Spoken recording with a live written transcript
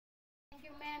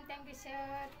Thank you, ma'am. Thank you, sir.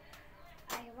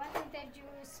 I want to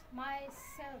introduce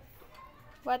myself.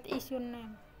 What is your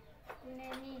name?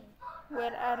 Kunaeni.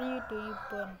 Where are you do you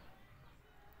born?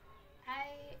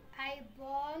 I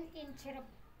born in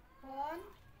Cirebon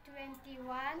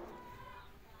 21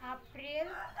 April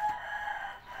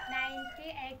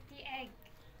 1988.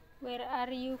 Where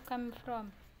are you come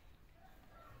from?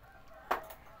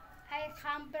 I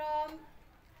come from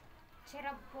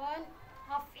Cirebon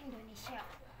of Indonesia.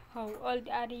 How old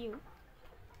are you?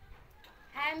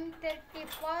 I'm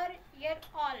 34 years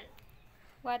old.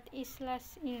 What is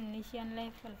last Indonesian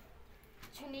level?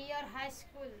 Junior high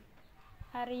school.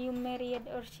 Are you married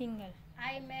or single?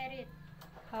 I married.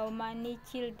 How many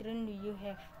children do you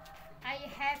have? I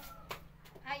have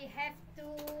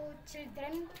two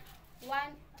children.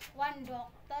 One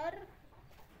doctor,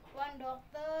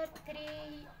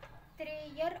 3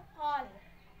 year old,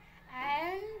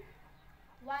 and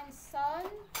one son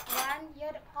 1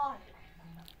 year old.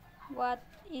 What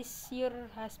is your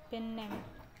husband name?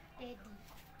 Daddy.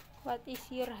 What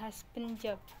is your husband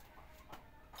job?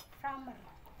 Farmer.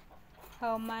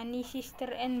 How many sister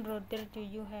and brother do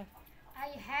you have?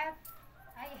 I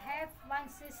have one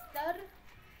sister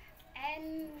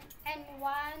and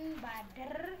one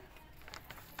brother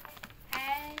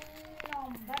and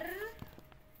number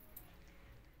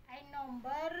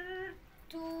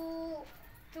two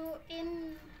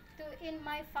in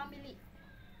my family.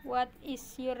 What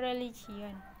is your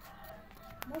religion?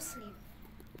 Muslim.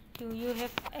 Do you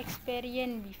have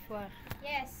experience before?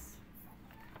 Yes,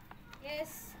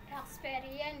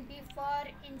 experience before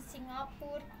in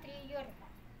Singapore 3 years.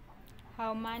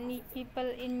 How many people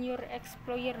in your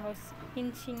employer house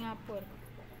in Singapore?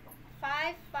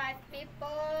 Five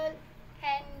people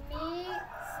and me,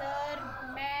 sir,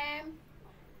 ma'am,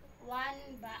 one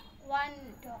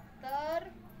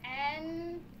doctor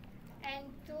and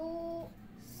two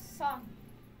son.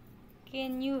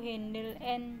 Can you handle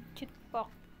and chew pork?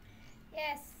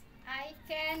 Yes, I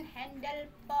can handle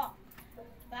pork,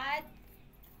 but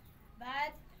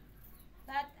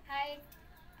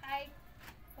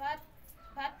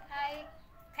I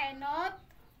cannot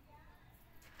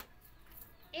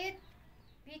eat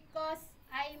because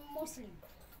I'm Muslim.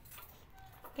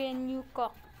 Can you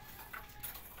cook?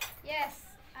 Yes,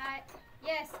 I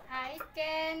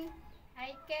can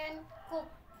cook.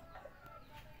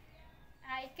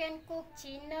 I can cook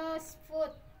Chinese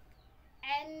food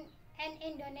and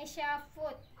Indonesia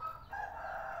food.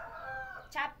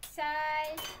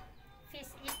 Capsai,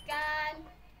 fish ikan,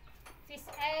 fish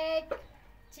egg,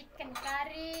 chicken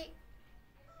curry,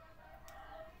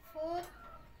 fruit,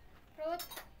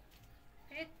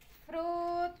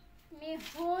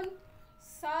 mihun,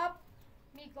 sop,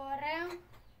 mie goreng,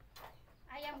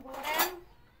 ayam goreng,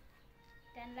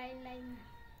 dan lain-lain.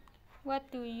 What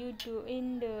do you do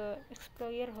in the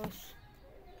employer house?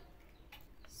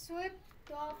 Sweep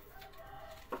the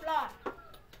floor.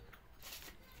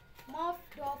 Mop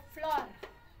the floor.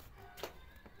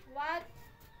 What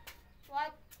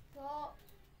the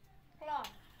floor.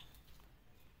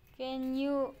 Can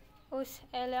you use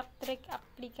electric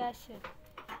application?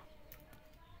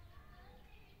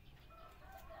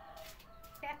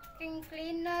 Vacuum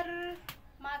cleaner,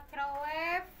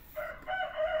 microwave,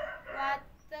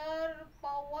 water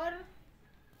power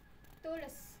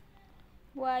tools.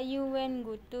 Why you when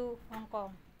go to Hong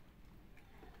Kong?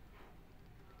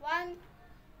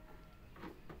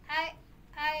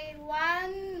 I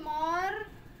want more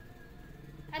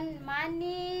and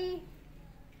money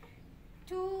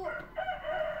to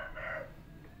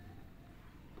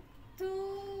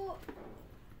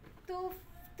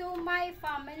my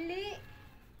family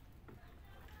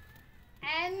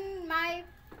and my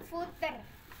future.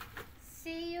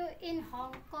 See you in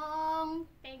Hong Kong.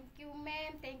 Thank you,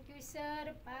 ma'am. Thank you,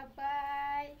 sir. Bye bye.